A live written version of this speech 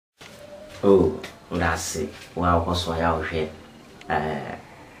Oh, that's it. Wow, what's why I was here?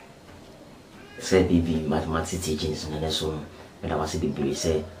 Say BECE Mathematics teachings and so but I was the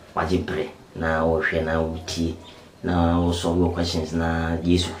say wajibre na or share now tea now solve your questions na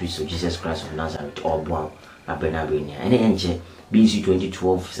Jesus Christ of Nazareth or wow Abenabinia and then BECE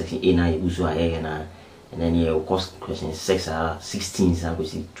 2012 section A na usu and then your cost questions 16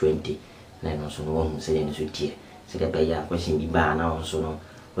 20 and also no one say any tea say the bear question be bar now so no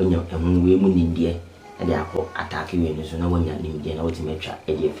when you're we moon in there and they are attack you and so no one in the ultimate chat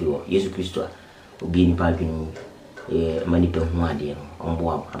a few Jesus Christ obi ni pa dwenu manipa hu ade no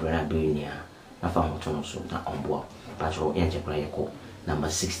omboa abena binia afa ho tono so na omboa pa so enche pra yeko number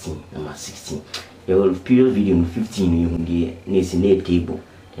 16 your period video 15 you die na si na table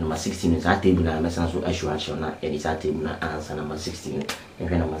number 16 is that table na mesa so assure na it is that table na answer number 16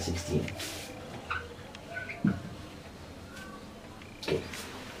 and number 16 okay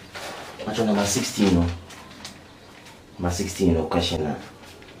actually number 16 no number 16 no question na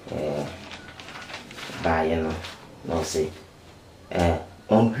by no say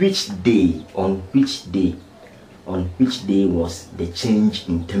on which day was the change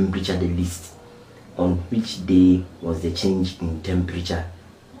in temperature the least? On which day was the change in temperature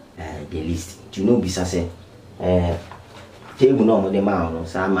the least? Do you know bisa say table no the man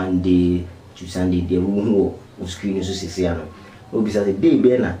so Monday to Sunday the who screen so say no o bisa say day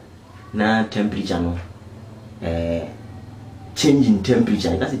be na temperature no change in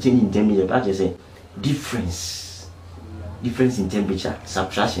temperature. That's a change in temperature. But I say difference in temperature,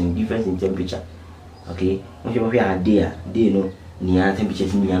 subtraction, difference in temperature. Okay, when you have a day no near temperature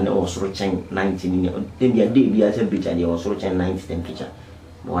in the also change 90 then the day be a temperature they also change 90 temperature.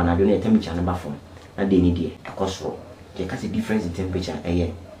 But when I don't have temperature number form, and they need it a cost row. They can see difference in temperature a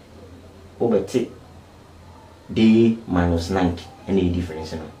year. Over day minus 90 any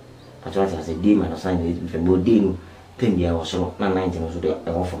difference no. But what I say day minus 90 is different. But day no 10 years or so, not 19 or so, they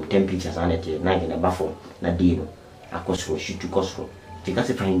go from temperatures and 90 above from na day no. A cost row, shoot to cost row. They can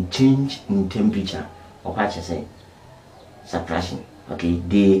find change in temperature or what you say subtraction. Okay,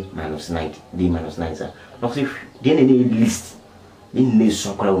 day minus 90, day minus 90. Now, if then they list, then they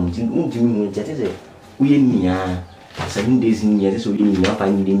so called that is a we near 7 days in years, so we are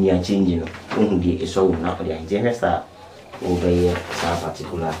finding near changing. Only so now for the engineer start over some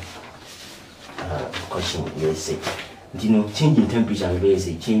particular question. They say, you know, change in temperature, they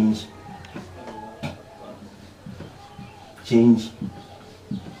say change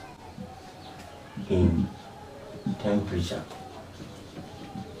in temperature.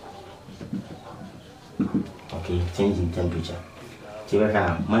 Okay, change in temperature. So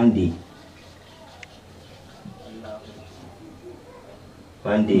Monday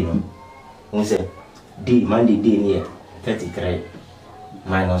no. We say day Monday day near 33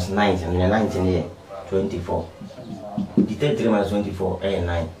 minus 9 and 19 here 24. The 33 minus 24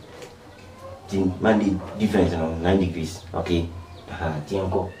 9. Monday difference 9 degrees. Okay.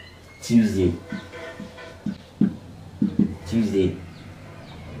 Tuesday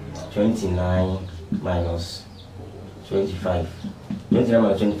 29 minus 25. 29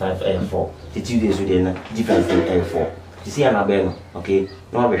 minus 25 4. The Tuesday so then difference in 4. You see an okay.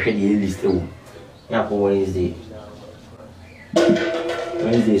 Now we should the list. Yeah, for Wednesday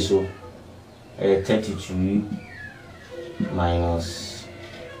so 32 minus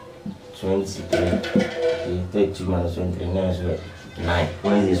 23. Okay, 32 minus 23 9 9.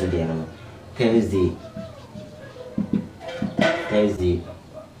 Wednesday so then Thursday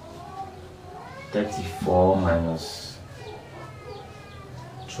 34 minus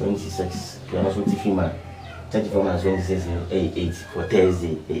 26. Minus 23 34 minus 26 is 8 for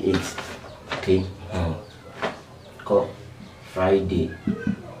Thursday 8. Okay. Call Friday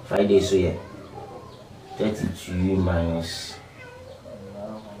so yeah 32 minus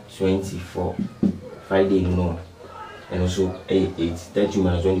 24. Friday no and also 8 32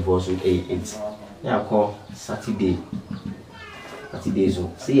 minus 24 so 8. Yeah, call Saturday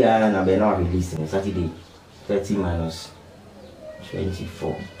so see na be now release Saturday 30 minus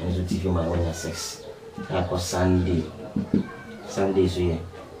 24 and so TV minus 6. I call Sunday so yeah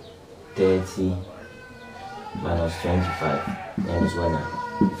 30 minus 25 and so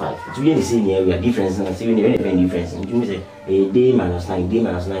 5. It's really the same area difference and see when you difference and you say a day minus 9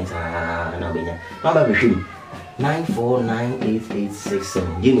 now be number between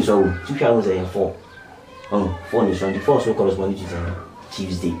 9498867 James so 2004 4 is 24 so corresponding to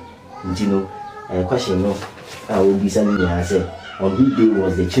Tuesday. You know question no I will be sending the answer on which day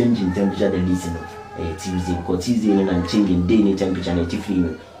was the change in temperature the least Tuesday because Tuesday and change in day in temperature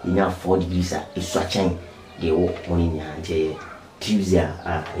natively in 4 degrees is swatching the morning Tuesday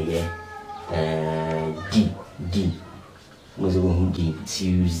D. What's the one D?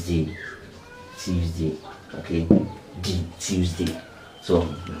 Tuesday. Okay, D, Tuesday. So,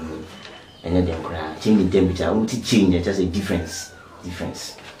 and then change the temperature. I want to change it, just a difference.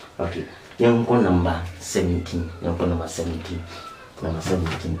 Okay, young number 17. Number 17. Number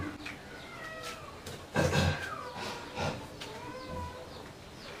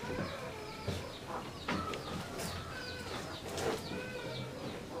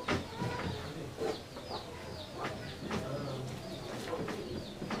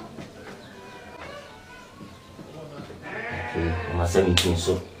 17,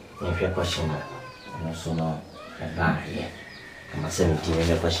 so if your question, and also now number 17, if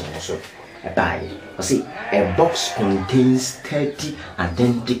your question, also I see a box contains 30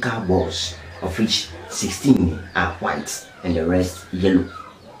 identical balls, of which 16 are white and the rest yellow.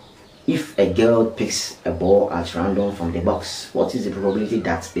 If a girl picks a ball at random from the box, what is the probability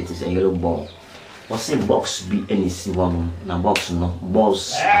that it is a yellow ball? What's the box be any one? Na box no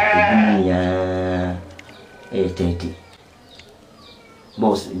balls 30.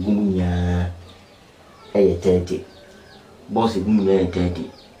 Boss Gumunya 30. Boss Gumunya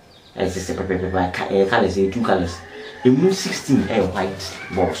 30. As I say, colors, 2 colors. The moon 16 a white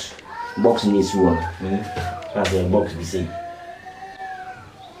box. Box needs one. That's a box we say.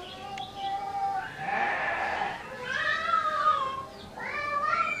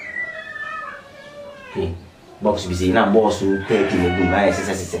 Okay. Box we say. Now boss 30 my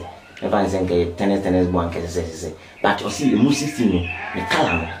say. If I say tennis one say. But you see the moon 16 the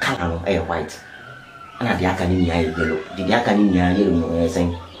color a white. And the academia yellow. The academia yellow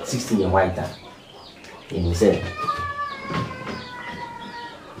saying 16 and white. And we said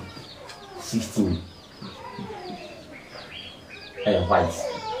 16 and white.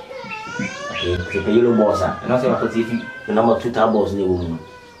 Okay, the yellow balls are. And also if the number 2 balls in the room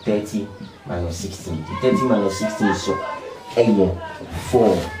 30 minus 16. 30 minus 16 so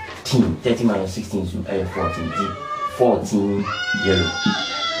 14. 30 minus 16 so 14. 14 yellow.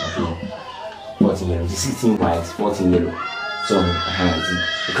 Okay. 14 yellow. 16 white, 14 yellow. So,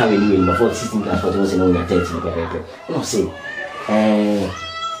 you can't really win before 16 plus 14 was only 13. No, say,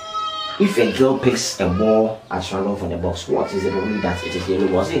 if a girl picks a ball at random from the box, what is the probability that it is yellow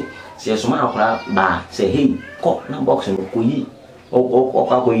ball? Say, say, hey, call na box and go ye,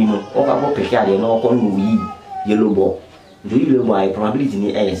 or pick out yellow ball. Do you know why probability in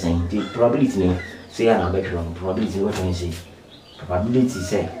the saying? The probability, say, I'm better wrong. Probability, what can you say? Probability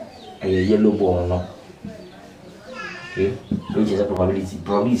say a yellow ball, no. Okay, which is a probability.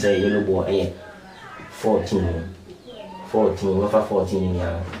 Probably say yellow ball 14. 14, over 14 in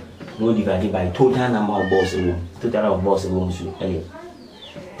here. No divided by total number of balls in room. Total number of balls in room should 30.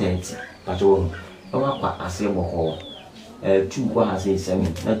 But you I say about 2 has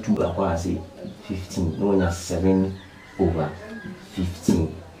 7, not 2 has 15. No one has 7 over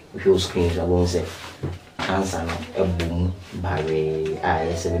 15. If you screen, I won't say answer now a boom by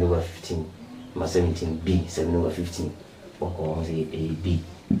 7 over 15. 17 B 7 over 15 or say A B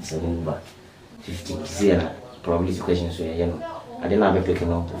 7 over 15. See probability question so you know. I didn't have a pick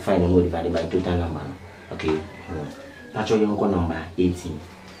to find a no divided by total number. Okay. That's your young number 18.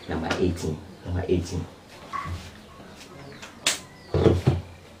 Number 18. Number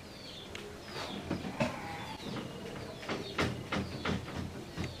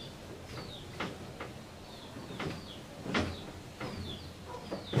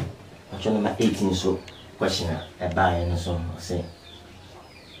 18 so question a buy and so say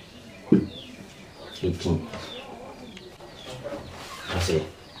 18. I say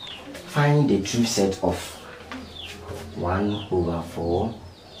find the true set of 1 over 4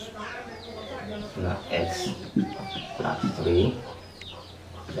 plus x plus 3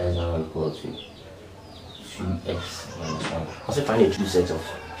 that is now equal to 2x minus 1. I say find the true set of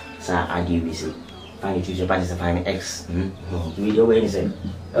ABC. Find the true set of find x. We do what you say.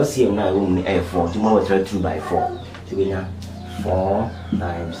 LCM now will be 4. Tomorrow we 2 by 4. So we have 4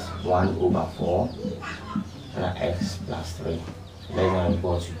 times 1 over 4 and x plus 3. So that is now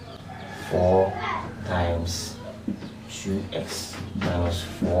equal to 4 times 2x minus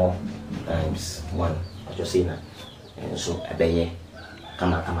 4 times 1. I just say now. And so a bay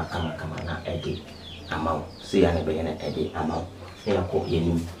come now edit amount. See an edit amount. They are called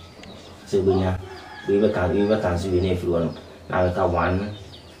you. So we can see if you want. Now we got 1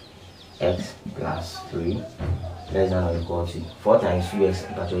 x plus 3. That is now equal to 4 times 2x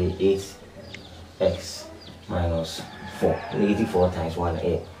equal to 8x minus 4. Negative 4 times 1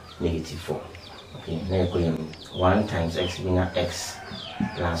 negative 4. Okay, now we 1 times x being x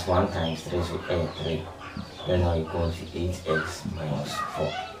plus 1 times 3 so 3. That is now equal to 8x minus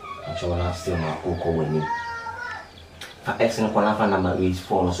 4. But you wanna still my cocoa with me. For x and one number is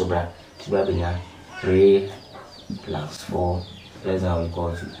 4 no so bra. So 3 plus 4 less than or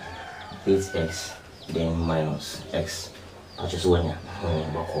equal to 8x then minus x. Which is when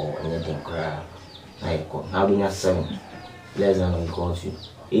anything crap. Now we have 7 less than or equal to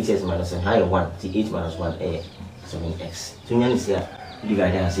 8x minus 7 higher 1 8 minus 1 7x. So you see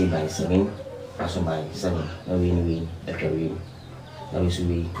divide and say by 7 fraction by 7. Now we after we now we should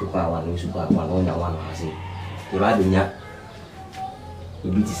be equal 1 we should equal 1 1 I say divide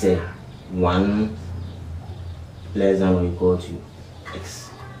we say 1 less than or equal to x.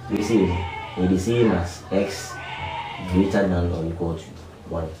 We see it the same as x greater than or equal to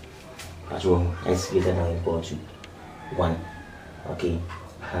 1. That's wrong. X greater than or equal to 1. Okay.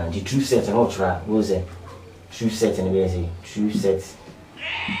 And the true set and what try was a true set and where is it? True set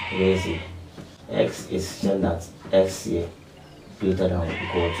where is it? X is shown that x here greater than or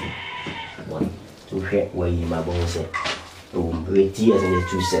equal to 1. So here where you my bone say with t as in the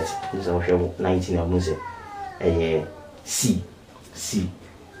true set. This is 19 of Muse. C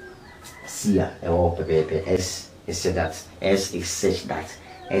S is said that S is such that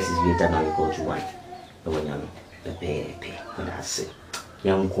S is greater than or equal to 1. That's it.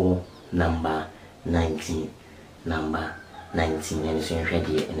 Young call number 19. Number 19 and so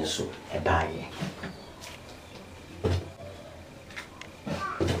ready and so a buy.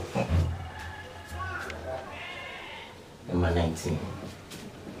 Number 19.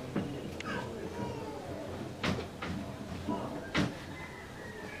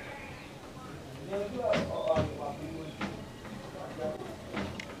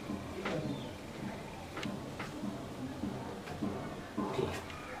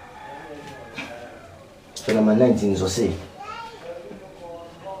 So number 19 so say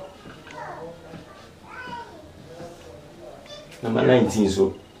number 19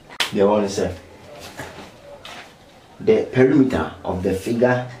 so the one say the perimeter of the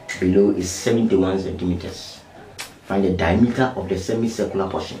figure below is 71 centimeters. Find the diameter of the semicircular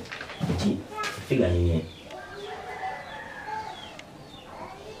portion. The figure in here.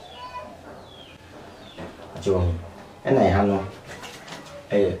 And I have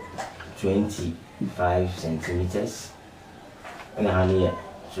 25 centimeters. And I have here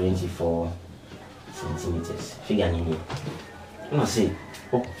 24 centimeters. Figure in here. I say,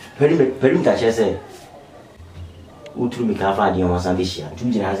 perimeter she say. Utru mi kafa di on sambishia. Tu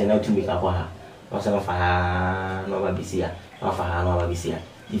jina se na tu mi kafa ha. No se no fa no ba bisia. No fa ha no ba bisia.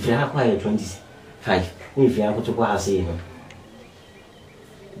 If you have 25. If you have to go say no.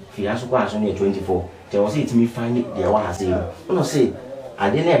 If you have to go so 24. There was it me find it there wa say no. No say I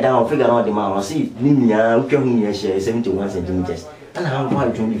didn't down figure out the man. See ni nya utwa hu nya share 71 centimeters. And I am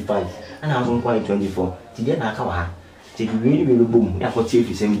quite 25. And I am quite 24. Ti dey na aka wa ha. Ti really boom. Ya 40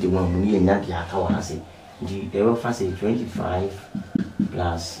 71 mu ni nya dia aka wa ha say. The offer say 25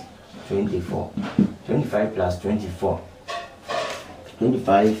 plus 24. 25 plus 24.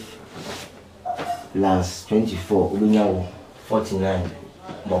 25 plus 24. We now 49.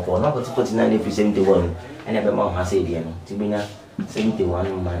 But for not 49 if 71. And every month has said here. Tibina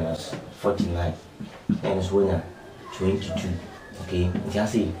 71 minus 49. And it's winner 22. Okay. You can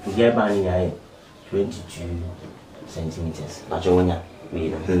see we get back in 22 centimeters. But you winner. We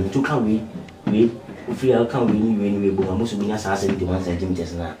to can we if you can we but most be 71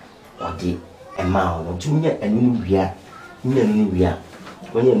 centimeters now or the amount or 2 years and we are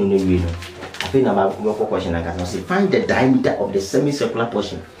when you know I think about your question I can say find the diameter of the semicircular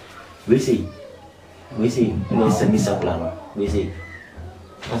portion. We say semicircular we say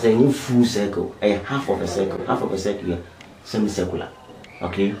as a new full circle a half of a circle semicircular.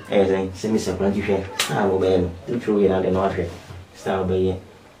 Okay, as semicircular you hear how well to throw it out and not style by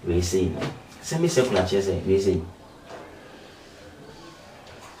we say semicircular chess we say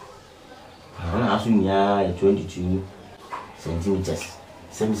I have 22 centimeters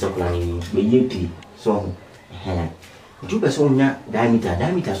semicircular we ye so do person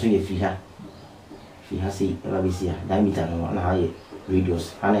diameter so you feel say ever see diameter no na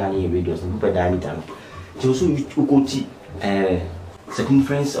radius radius no diameter no so you go to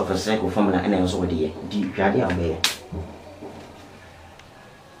circumference of a circle formula and also what the radius am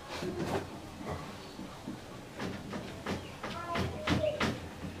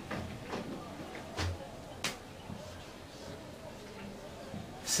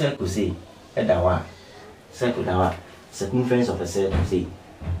circle say dawa circle dawa circumference of a circle say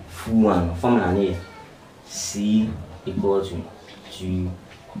full one formula here c equal to 2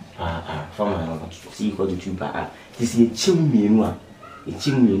 r formula c equal to 2 r. This is a chimney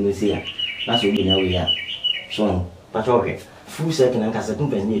say that's what we know we are so but okay full circle and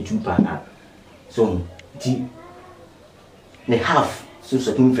circumference near 2 pi r. So the half so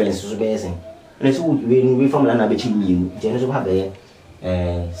circumference so be saying. And so we formula na be chi mean. Then so have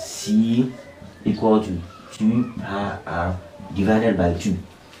c equal to 2 pi r divided by 2.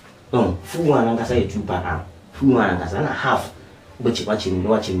 So full one and 2 pi r. Full one and half. But watching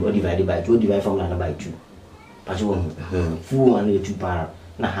or divided by 2 divide formula by 2. But you full one 2 pi r.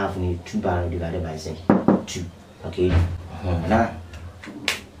 Na half ni 2 pi r divided by 2. Okay. Now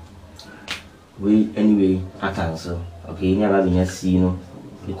we anyway I cancel. Okay, never been c no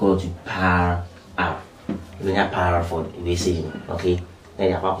equal to pi r. We need pi r for we say okay. Then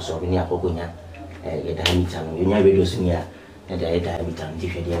you have so we need to go nya diameter no. You need radius ni a diameter ndi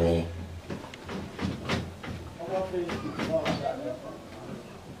hwe dey.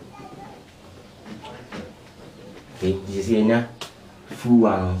 Okay, this is now full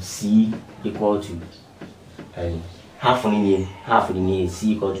one c equal to half of the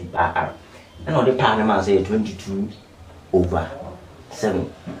c equal to pi r. And all the pi number say 22 over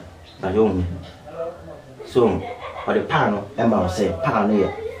 7. So for the pi number say pi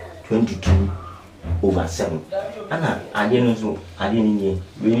no 22 over 7. And I didn't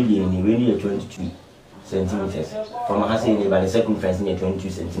really 22 centimeters. From I say by the circumference near 22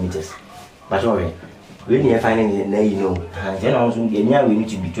 centimeters. But alright. When you are finding it, now you know. And then also, we need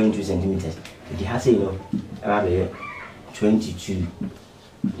to be 22 centimeters. It has a 22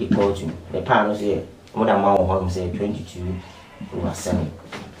 equal to the power say more than amount of say 22 over 7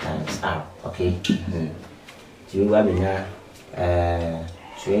 times r. Okay. So we have now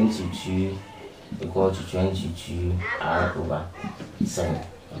 22 equal to 22 r over 7.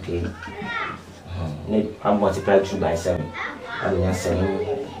 Okay. I multiply 2 by 7. I mean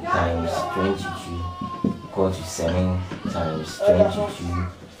 7 times 22 equal to 7 times 22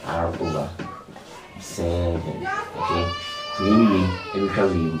 r over 7. Okay. So anyway,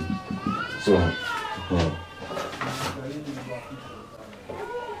 so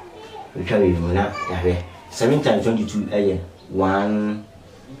we try now. 7 times 22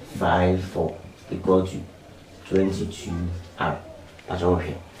 154 equal to 22 r. That's all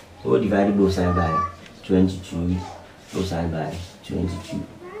here. So we divide both sides by 22, both sides by 22.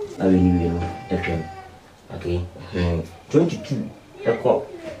 I mean, okay. 22 equal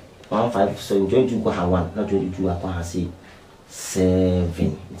 1 5 so 22 equal 1, not 22 equal 7.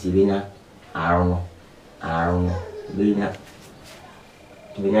 It's even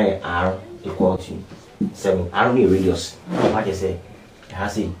r equal to 7. R is radius. What I say? It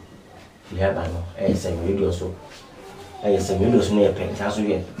has a 7 radius. So 7 radius no a pen. It has to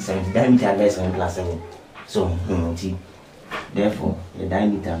be 7 diameter less 7 plus 7. So therefore the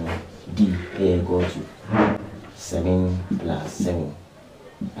diameter d equal to 7 plus 7.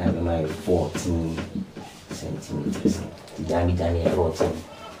 I have my 14 centimeters. The diameter is 14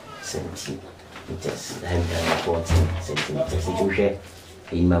 centimeters. Diameter 14 centimeters. If you share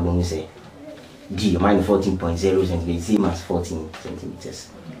in my bonus say d minus 14.0 centimeters, same as 14 centimeters.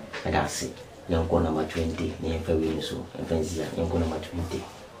 And that's it. Yanko number 20. Never win so. Yanko number 20.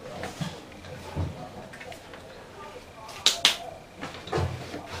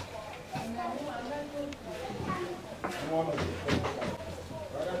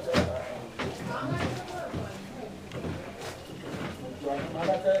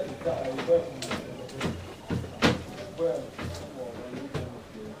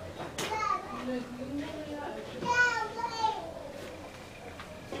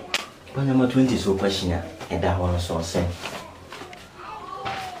 Number 20 so question and that one so say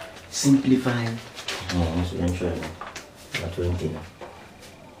simplify so number 20 now.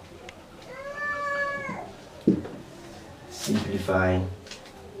 Simplify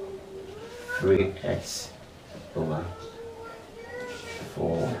 3x over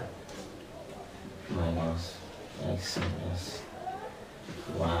 4 minus x minus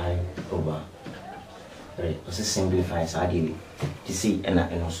y over 3. What's the simplify? So I do to see and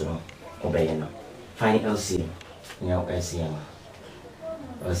also obey now. Find LCM. Now LCM.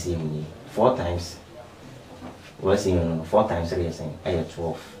 LCM 4 times. LCM 4 times 3 is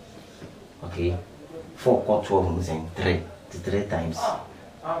 12. Okay. 4 got 12 is 3. 3 times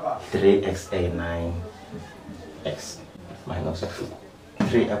 3x 9x minus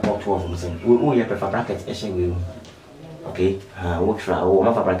 3 equal 12 is we have a bracket actually. Okay. We'll try. We'll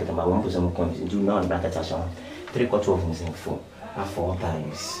have a bracket about 1% coins. Do not bracket actually. 3 got 12 is 4. 4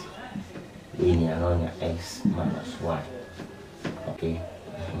 times linear non x minus y. Okay.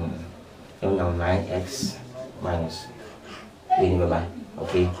 Now 9x minus linear.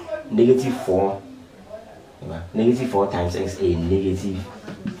 Okay. Negative 4. Negative 4 times x a negative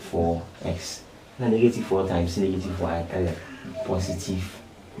 4x. Now negative 4 times negative y positive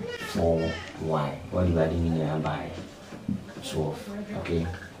 4y. What dividing in by 12? Okay,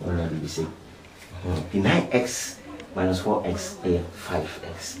 what will be say? The 9x minus 4x is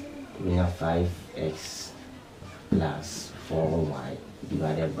 5x. We have 5x plus 4y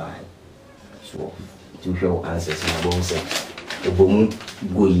divided by 12. To show answers, my bone say the boom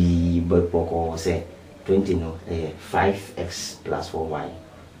go but poko say 20 no 5x plus 4y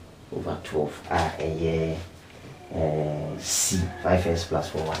over 12 C. 5x plus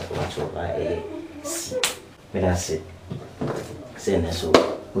 4y over 12 C. When I say so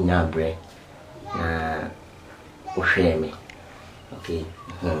unya bread na o share me. Okay.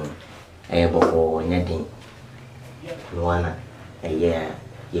 Boko nyadin no wana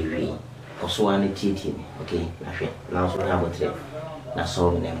yewi also one titi. Okay, now so have a trip na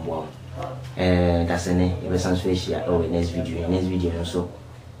solve them well. That's an next video so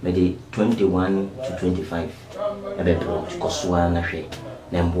maybe 21 to 25 ebe pro kosua na hwe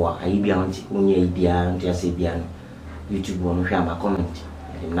na mboa ayi bia nti unye bia nti ase bia no YouTube won hwe ama comment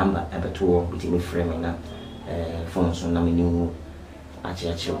the number ebe to with me frame na phone so na meni wo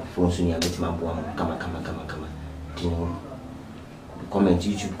ache phone so ni abetima boa kama tino comment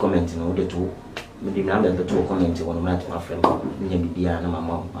YouTube comment no de to me the number ebe to comment won na to frame nya bibia na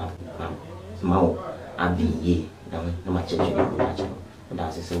mama mawo abi ye na ma cheche na cheche.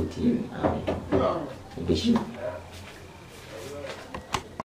 That's the same thing.